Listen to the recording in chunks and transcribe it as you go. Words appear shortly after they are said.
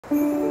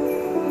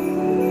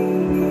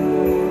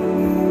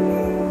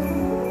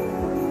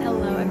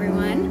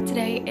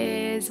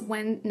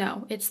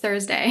No, it's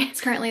Thursday.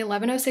 It's currently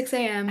 11:06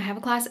 a.m. I have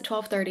a class at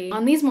 12:30.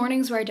 On these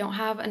mornings where I don't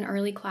have an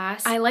early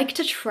class, I like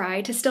to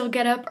try to still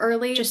get up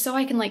early just so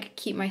I can like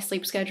keep my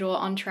sleep schedule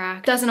on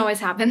track. Doesn't always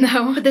happen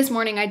though. But this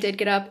morning I did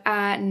get up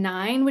at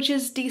 9, which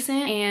is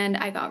decent, and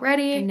I got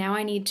ready. And now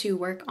I need to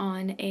work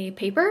on a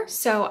paper.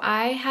 So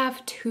I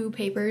have 2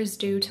 papers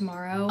due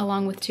tomorrow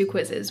along with 2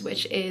 quizzes,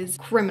 which is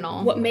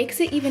criminal. What makes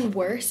it even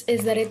worse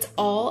is that it's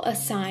all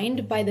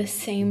assigned by the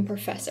same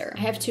professor.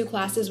 I have 2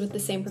 classes with the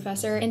same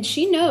professor, and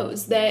she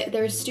knows that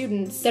there's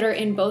students that are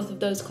in both of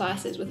those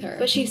classes with her,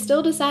 but she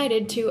still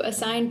decided to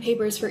assign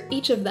papers for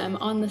each of them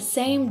on the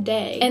same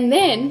day. And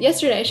then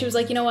yesterday she was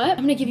like, you know what?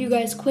 I'm gonna give you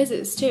guys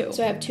quizzes too.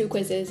 So I have 2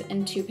 quizzes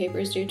and 2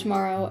 papers due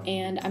tomorrow,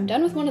 and I'm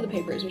done with one of the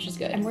papers, which is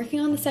good. I'm working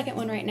on the second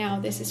one right now.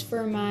 This is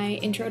for my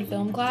intro to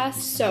film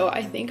class. So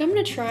I think I'm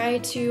gonna try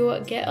to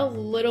get a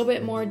little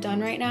bit more done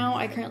right now.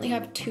 I currently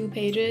have 2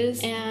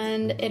 pages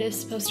and it is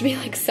supposed to be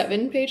like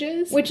 7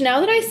 pages, which now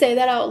that I say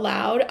that out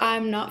loud,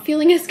 I'm not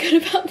feeling as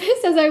good about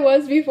this as I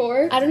was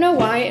before. I don't know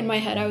why in my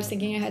head I was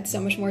thinking I had so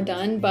much more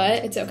done,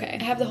 but it's okay.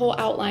 I have the whole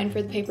outline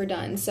for the paper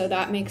done, so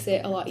that makes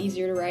it a lot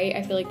easier to write.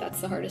 I feel like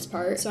that's the hardest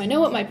part. So I know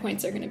what my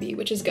points are gonna be,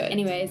 which is good.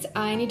 Anyways,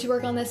 I need to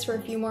work on this for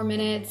a few more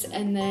minutes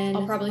and then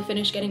I'll probably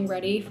finish getting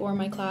ready for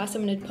my class.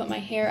 I'm gonna put my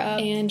hair up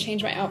and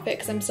change my outfit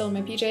because I'm still in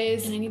my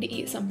PJs, and I need to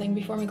eat something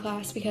before my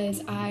class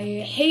because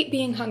I hate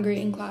being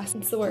hungry in class.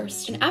 It's the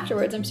worst. And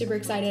afterwards, I'm super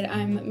excited.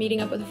 I'm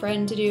meeting up with a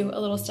friend to do a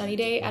little study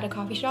date at a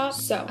coffee shop.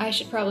 So I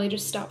should probably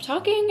just stop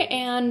talking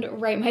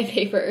and write my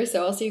paper.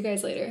 So I'll see you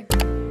guys later.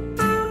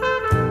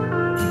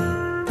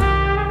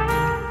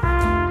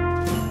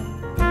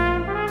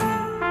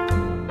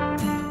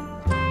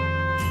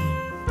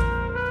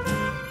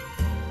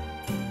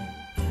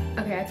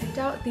 I picked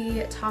out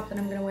the top that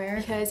I'm gonna wear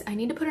because I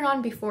need to put it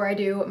on before I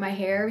do my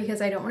hair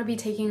because I don't want to be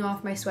taking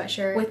off my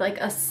sweatshirt with like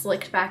a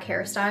slicked back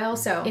hairstyle.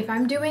 So if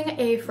I'm doing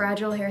a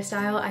fragile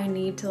hairstyle, I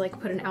need to like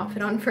put an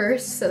outfit on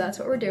first. So that's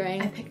what we're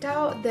doing. I picked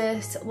out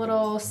this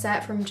little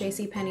set from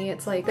JCPenney.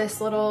 It's like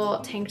this little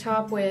tank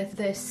top with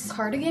this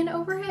cardigan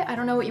over it. I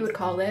don't know what you would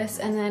call this.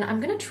 And then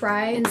I'm gonna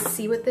try and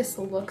see what this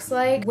looks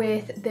like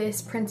with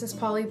this Princess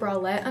Polly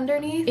bralette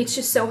underneath. It's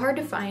just so hard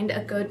to find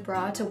a good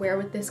bra to wear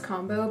with this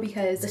combo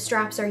because the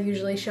straps are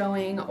usually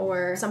showing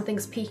or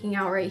something's peeking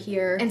out right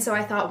here. And so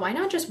I thought, why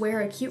not just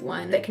wear a cute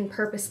one that can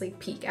purposely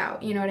peek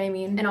out, you know what I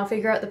mean? And I'll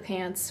figure out the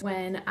pants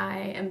when I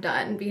am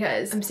done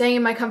because I'm staying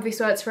in my comfy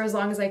sweats for as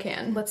long as I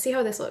can. Let's see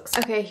how this looks.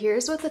 Okay,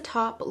 here's what the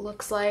top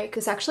looks like.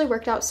 This actually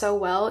worked out so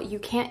well. You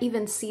can't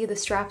even see the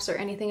straps or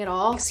anything at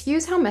all.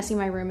 Excuse how messy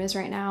my room is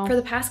right now. For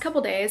the past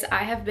couple days,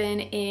 I have been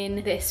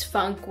in this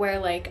funk where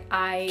like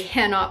I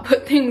cannot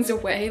put things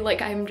away.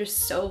 Like I'm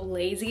just so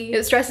lazy.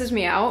 It stresses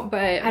me out,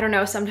 but I don't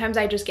know, sometimes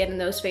I just get in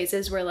those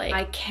phases where like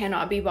I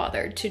cannot be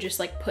bothered to just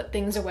like put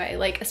things away.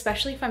 Like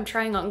especially if I'm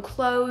trying on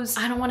clothes,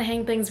 I don't want to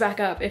hang things back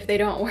up if they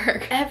don't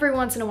work. Every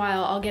once in a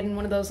while I'll get in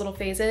one of those little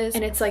phases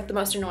and it's like the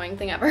most annoying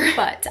thing ever.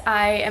 But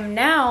I am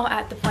now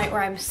at the point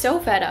where I'm so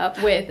fed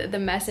up with the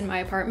mess in my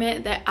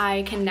apartment that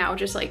I can now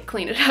just like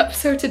clean it up.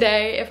 So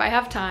today, if I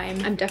have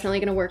time, I'm definitely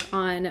gonna work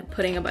on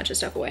putting a bunch of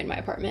stuff away in my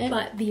apartment.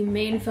 But the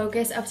main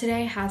focus of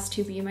today has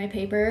to be my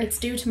paper. It's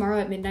due tomorrow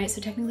at midnight,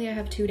 so technically I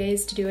have 2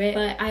 days to do it,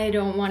 but I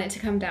don't want it to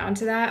come down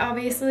to that,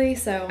 obviously.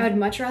 So I'd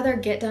much rather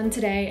get done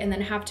today and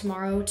then have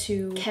tomorrow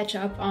to catch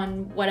up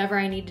on whatever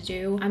I need to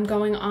do. I'm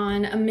going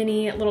on a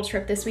mini little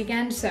trip this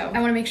weekend, so I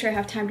want to make sure I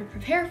have time to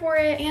prepare for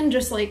it and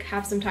just like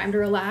have some time to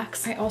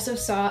relax. I also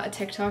saw a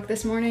TikTok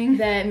this morning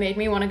that made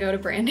me want to go to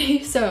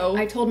Brandy, so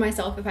I told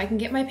myself if I can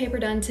get my paper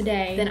done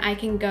today, then I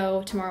can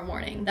go tomorrow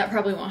morning. That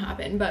probably won't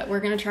happen, but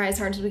we're gonna try as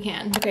hard as we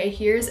can. Okay,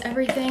 here's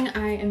everything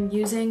I am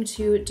using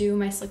to do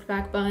my slicked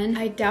back bun.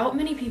 I doubt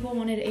many people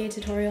wanted a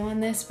tutorial on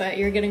this, but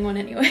you're getting one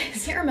anyways. I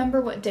can't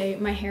remember what day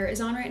my hair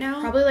is on right now.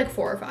 Probably like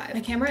 4 or 5. My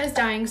camera is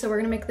dying, so we're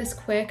gonna make this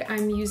quick.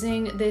 I'm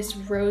using this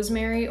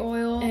rosemary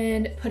oil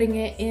and putting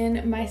it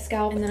in my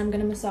scalp, and then I'm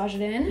gonna massage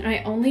it in. And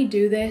I only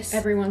do this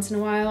every once in a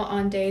while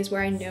on days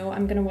where I know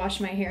I'm gonna wash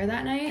my hair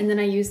that night. And then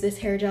I use this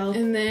hair gel,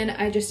 and then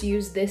I just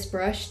use this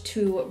brush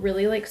to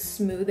really like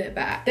smooth it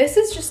back. This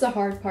is just the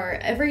hard part.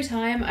 Every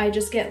time I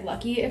just get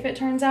lucky if it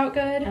turns out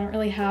good. I don't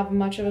really have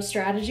much of a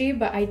strategy,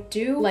 but I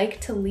do like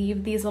to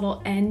leave these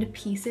little end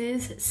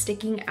pieces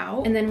sticking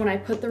out. And then when I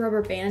put the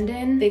rubber band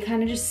in, they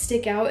kind of just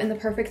stick out in the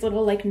perfect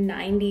little like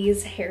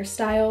 90s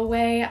hairstyle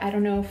way. I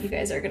don't know if you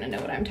guys are gonna know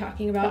what I'm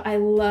talking about. I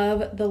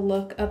love the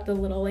look of the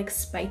little like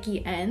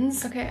spiky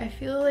ends. Okay, I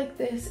feel like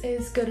this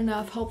is good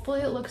enough.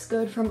 Hopefully it looks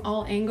good from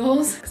all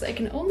angles because I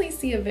can only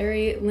see a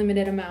very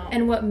limited amount.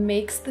 And what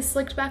makes the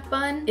slicked back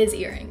bun is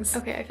earrings.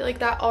 Okay, I feel like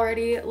that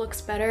already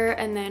looks better.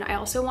 And then I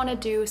also want to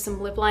do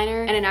some lip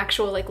liner and an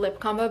actual like lip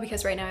combo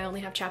because right now I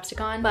only have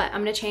chapstick on, but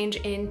I'm gonna change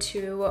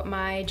into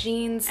my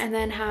jeans and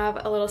then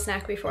have a little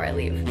snack before I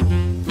leave.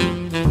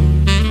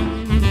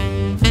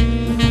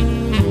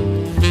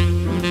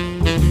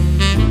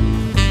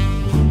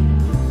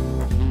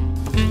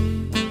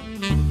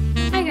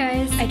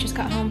 I just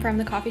got home from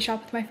the coffee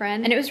shop with my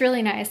friend, and it was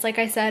really nice. Like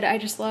I said, I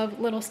just love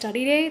little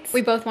study dates.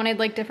 We both wanted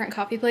like different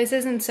coffee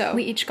places, and so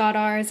we each got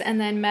ours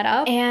and then met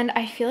up, and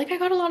I feel like I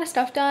got a lot of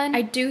stuff done.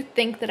 I do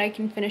think that I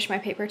can finish my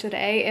paper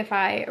today if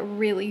I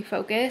really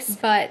focus,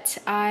 but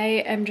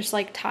I am just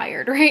like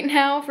tired right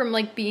now from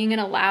like being in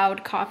a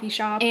loud coffee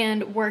shop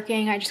and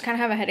working. I just kind of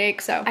have a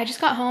headache, so I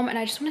just got home and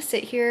I just want to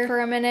sit here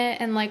for a minute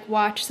and like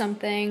watch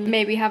something,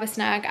 maybe have a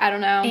snack, I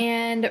don't know,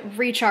 and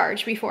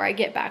recharge before I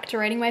get back to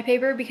writing my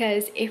paper,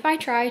 because if I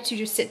try to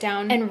just sit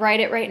down and write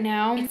it right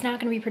now, it's not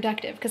going to be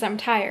productive because I'm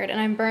tired and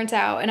I'm burnt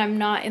out and I'm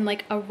not in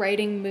like a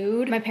writing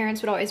mood. My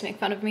parents would always make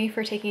fun of me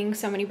for taking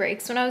so many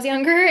breaks when I was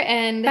younger,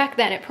 and back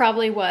then it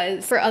probably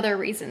was for other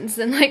reasons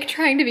than like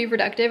trying to be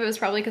productive. It was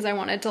probably because I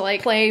wanted to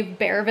like play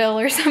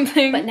Bearville or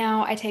something, but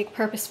now I take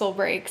purposeful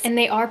breaks and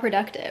they are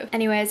productive.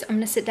 Anyways, I'm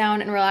gonna sit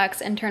down and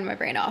relax and turn my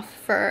brain off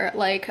for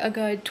like a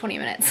good 20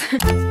 minutes.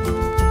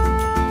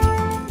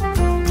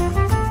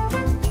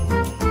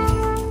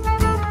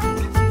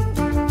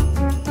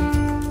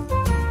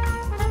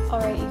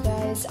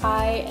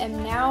 I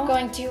am now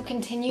going to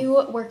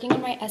continue working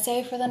on my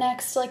essay for the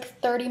next like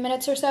 30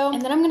 minutes or so,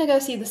 and then I'm gonna go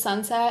see the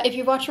sunset. If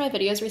you've watched my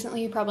videos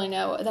recently, you probably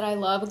know that I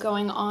love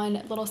going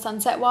on little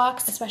sunset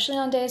walks, especially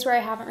on days where I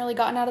haven't really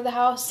gotten out of the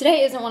house.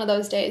 Today isn't one of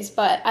those days,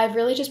 but I've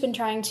really just been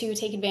trying to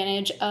take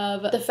advantage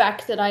of the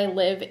fact that I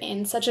live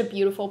in such a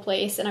beautiful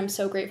place, and I'm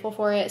so grateful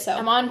for it. So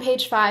I'm on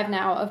page 5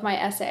 now of my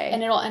essay,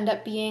 and it'll end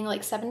up being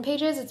like 7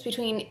 pages. It's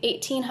between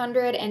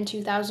 1,800 and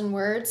 2,000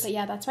 words. But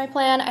yeah, that's my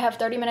plan. I have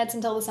 30 minutes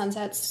until the sun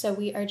sets, so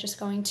we are just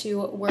going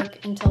to work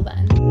until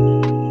then.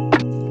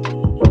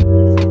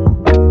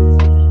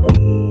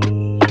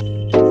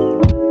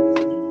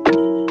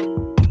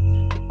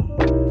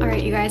 All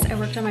right, you guys, I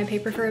worked on my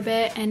paper for a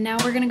bit, and now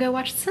we're gonna go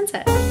watch the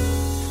sunset.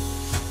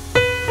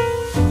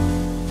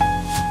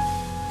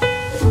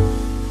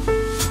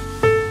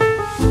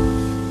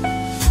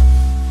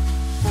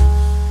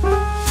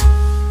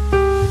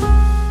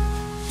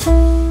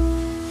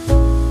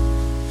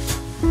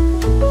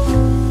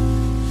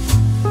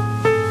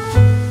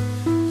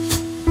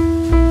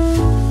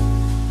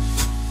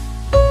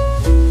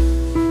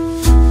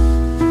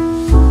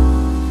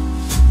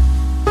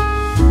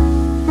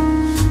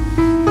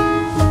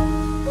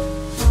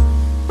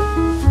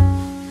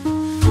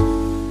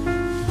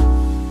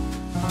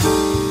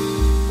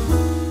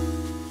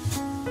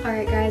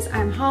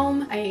 I'm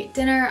home, I ate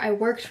dinner, I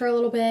worked for a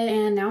little bit,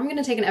 and now I'm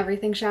gonna take an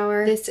everything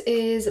shower. This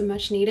is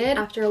much needed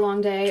after a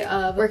long day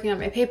of working on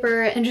my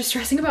paper and just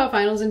stressing about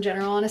finals in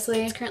general,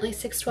 honestly. It's currently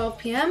 6:12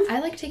 p.m. I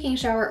like taking a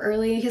shower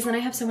early because then I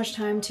have so much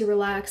time to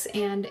relax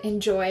and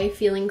enjoy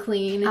feeling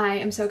clean. I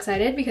am so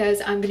excited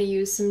because I'm gonna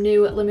use some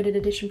new limited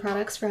edition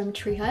products from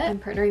Tree Hut. I'm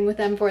partnering with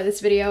them for this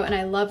video and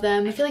I love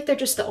them. I feel like they're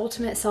just the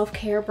ultimate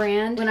self-care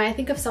brand. When I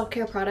think of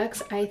self-care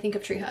products, I think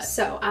of Tree Hut.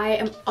 So I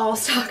am all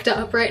stocked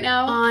up right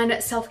now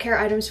on self-care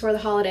items for the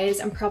holidays.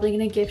 I'm probably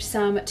gonna gift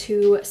some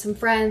to some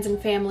friends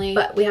and family,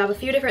 but we have a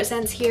few different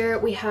scents here.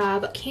 We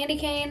have Candy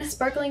Cane,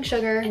 Sparkling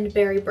Sugar, and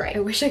Berry Bright.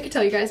 I wish I could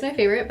tell you guys my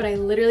favorite, but I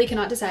literally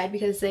cannot decide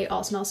because they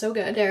all smell so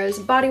good. There's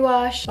body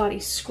wash, body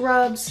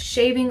scrubs,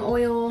 shaving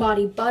oil,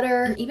 body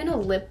butter, even a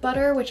lip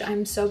butter, which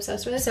I'm so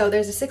obsessed with. So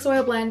there's a 6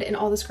 oil blend in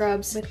all the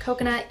scrubs with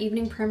coconut,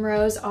 evening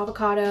primrose,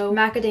 avocado,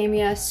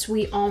 macadamia,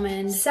 sweet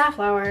almond,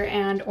 safflower,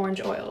 and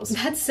orange oils.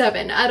 That's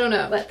 7, I don't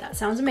know, but that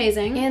sounds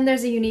amazing. And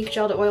there's a unique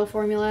gel to oil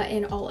formula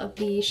in all of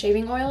the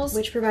shaving oils,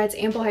 which provides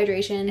ample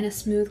hydration and a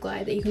smooth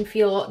glide that you can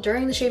feel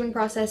during the shaving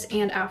process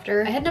and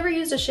after. I had never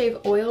used a shave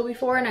oil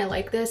before, and I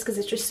like this because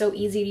it's just so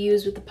easy to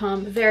use with the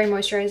pump, very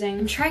moisturizing.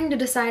 I'm trying to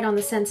decide on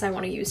the scents I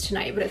want to use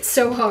tonight, but it's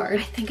so hard.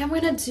 I think I'm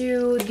gonna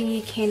do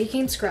the Candy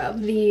Cane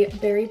Scrub, the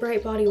Berry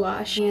Bright Body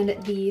Wash,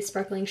 and the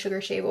Sparkling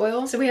Sugar Shave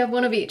Oil. So we have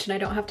one of each and I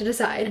don't have to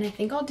decide. And I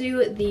think I'll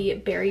do the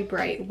Berry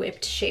Bright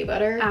Whipped Shea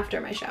Butter after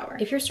my shower.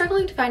 If you're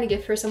struggling to find a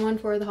gift for someone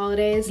for the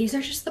holidays, these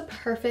are just the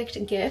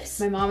perfect gifts.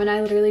 My mom and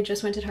I literally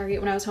just went to Target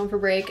when I was home for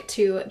break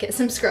to get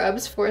some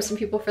scrubs for some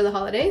people for the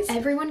holidays.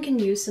 Everyone can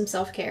use some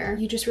self-care.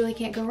 You just really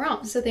can't go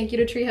wrong. So thank you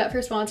to Tree Hut for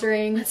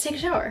sponsoring. Let's take a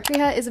shower. Tree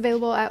Hut is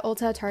available at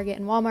Ulta, Target,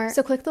 and Walmart.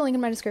 So click the link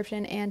in my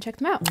description and check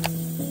them out.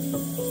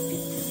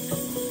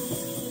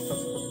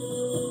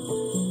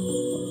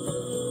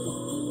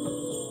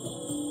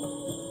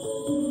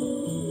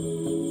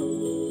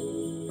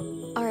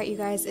 Alright, you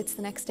guys, it's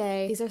the next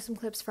day. These are some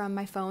clips from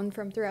my phone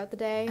from throughout the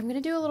day. I'm gonna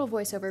do a little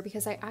voiceover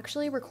because I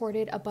actually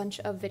recorded a bunch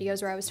of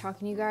videos where I was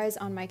talking to you guys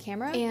on my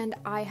camera, and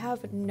I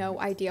have no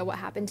idea what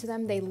happened to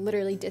them. They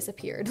literally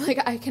disappeared.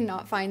 Like, I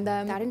cannot find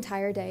them. That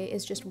entire day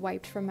is just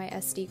wiped from my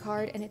SD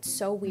card, and it's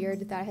so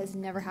weird that has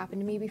never happened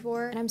to me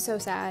before, and I'm so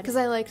sad because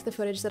I liked the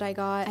footage that I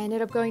got. I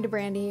ended up going to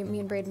Brandy. Me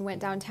and Brayden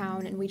went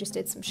downtown and we just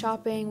did some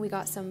shopping. We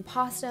got some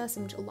pasta,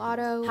 some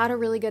gelato, had a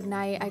really good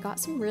night. I got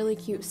some really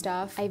cute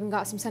stuff. I even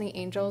got some Sunny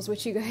Angels,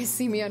 which you guys guys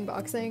see me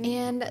unboxing.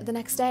 And the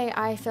next day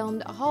I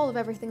filmed a haul of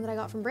everything that I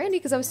got from Brandy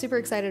because I was super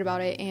excited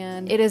about it,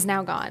 and it is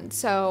now gone.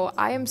 So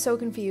I am so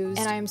confused,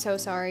 and I am so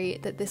sorry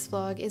that this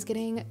vlog is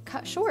getting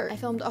cut short. I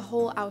filmed a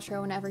whole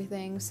outro and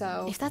everything,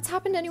 so if that's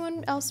happened to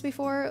anyone else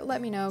before,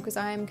 let me know because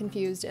I'm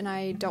confused and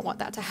I don't want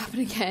that to happen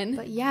again.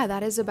 But yeah,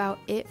 that is about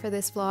it for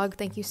this vlog.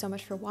 Thank you so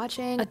much for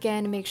watching.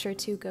 Again, make sure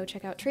to go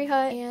check out Tree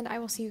Hut, and I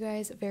will see you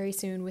guys very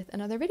soon with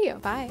another video.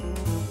 Bye.